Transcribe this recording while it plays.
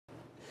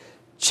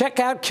Check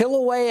out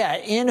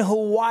Kilauea in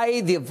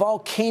Hawaii. The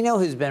volcano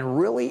has been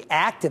really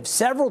active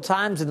several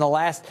times in the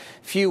last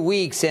few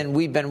weeks, and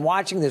we've been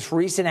watching this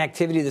recent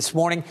activity this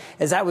morning.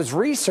 As I was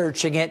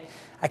researching it,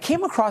 I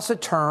came across a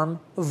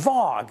term,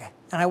 VOG,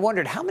 and I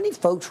wondered how many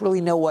folks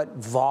really know what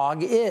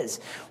VOG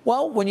is.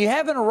 Well, when you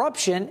have an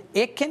eruption,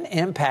 it can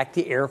impact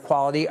the air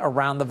quality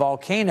around the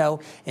volcano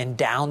and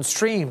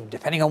downstream,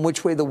 depending on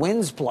which way the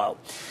winds blow.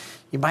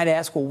 You might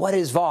ask, well, what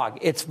is VOG?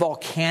 It's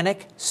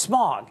volcanic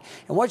smog.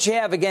 And what you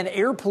have, again,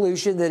 air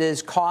pollution that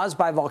is caused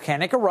by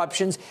volcanic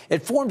eruptions.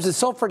 It forms the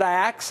sulfur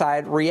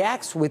dioxide,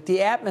 reacts with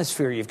the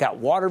atmosphere. You've got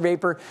water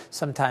vapor,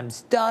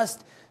 sometimes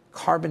dust,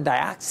 carbon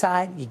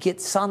dioxide. You get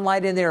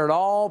sunlight in there. It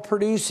all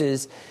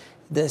produces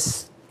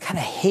this kind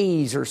of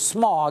haze or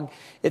smog.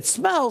 It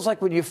smells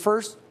like when you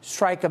first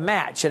strike a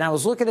match. And I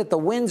was looking at the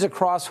winds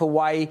across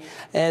Hawaii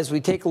as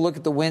we take a look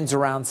at the winds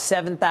around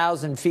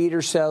 7,000 feet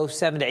or so,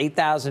 7,000 to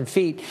 8,000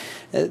 feet.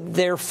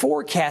 They're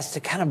forecast to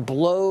kind of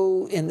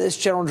blow in this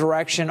general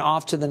direction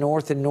off to the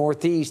north and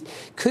northeast.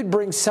 Could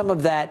bring some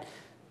of that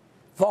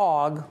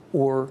fog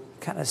or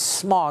kind of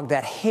smog,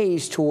 that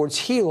haze towards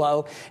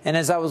Hilo. And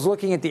as I was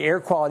looking at the air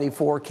quality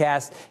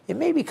forecast, it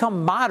may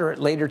become moderate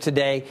later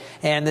today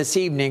and this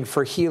evening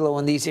for Hilo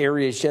and these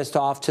areas just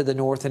off to the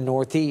north and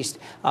northeast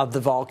of the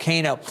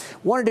volcano.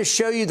 Wanted to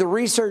show you the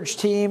research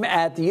team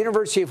at the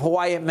University of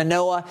Hawaii at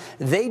Manoa.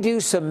 They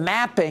do some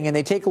mapping and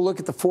they take a look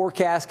at the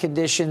forecast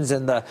conditions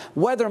and the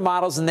weather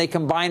models, and they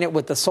combine it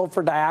with the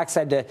sulfur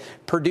dioxide to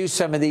produce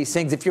some of these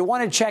things. If you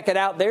want to check it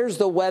out, there's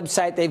the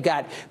website. They've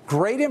got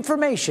great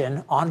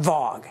information on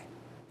VOG.